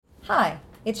Hi,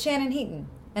 it's Shannon Heaton,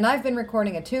 and I've been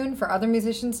recording a tune for other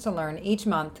musicians to learn each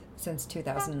month since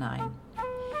 2009.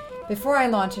 Before I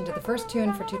launch into the first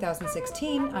tune for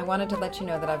 2016, I wanted to let you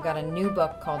know that I've got a new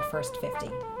book called First 50.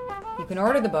 You can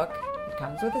order the book, it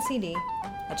comes with a CD,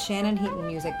 at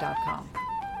shannonheatonmusic.com.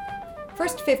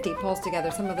 First 50 pulls together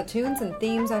some of the tunes and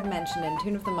themes I've mentioned in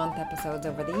Tune of the Month episodes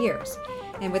over the years.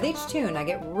 And with each tune, I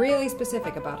get really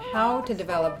specific about how to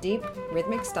develop deep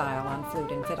rhythmic style on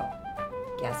flute and fiddle.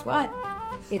 Guess what?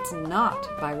 It's not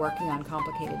by working on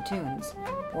complicated tunes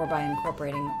or by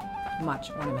incorporating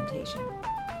much ornamentation.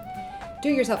 Do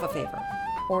yourself a favor.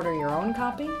 Order your own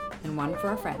copy and one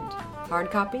for a friend.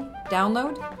 Hard copy,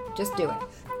 download, just do it.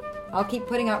 I'll keep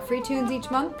putting out free tunes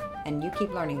each month, and you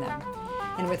keep learning them.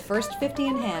 And with First 50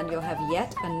 in hand, you'll have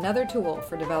yet another tool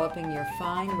for developing your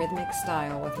fine rhythmic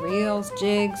style with reels,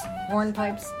 jigs,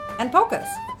 hornpipes, and polkas,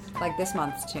 like this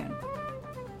month's tune.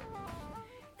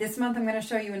 This month I'm going to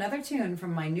show you another tune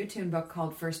from my new tune book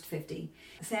called First 50.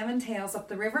 Salmon Tails Up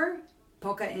the River,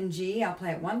 polka in G. I'll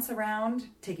play it once around,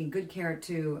 taking good care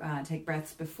to take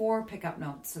breaths before pick-up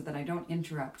notes so that I don't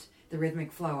interrupt the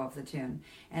rhythmic flow of the tune.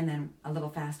 And then a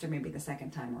little faster maybe the second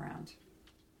time around.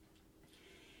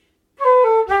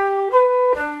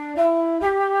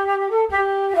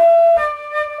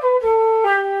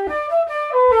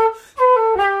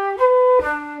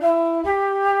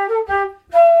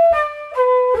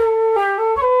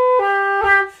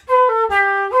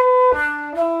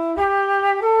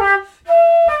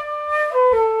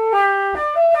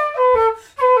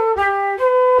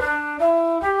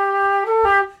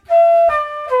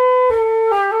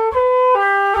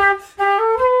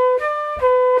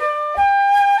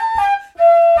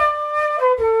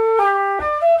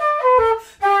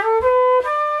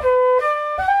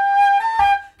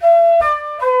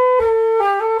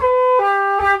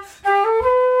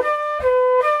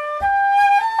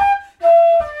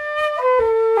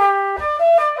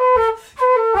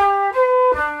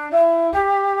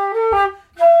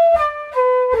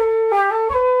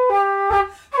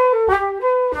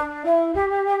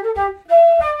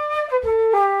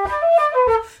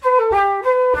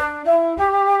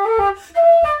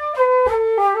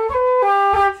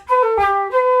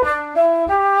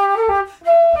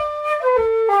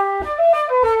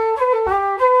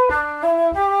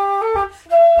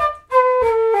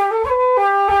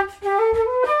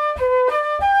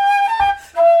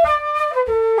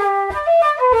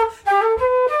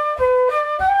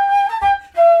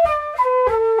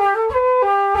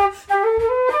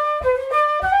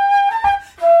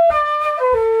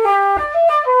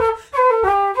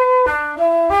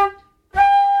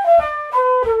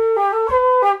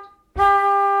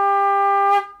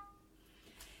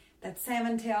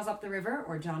 Salmon Tails Up the River,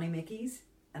 or Johnny Mickey's,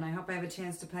 and I hope I have a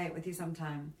chance to play it with you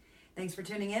sometime. Thanks for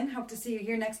tuning in. Hope to see you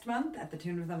here next month at the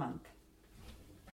Tune of the Month.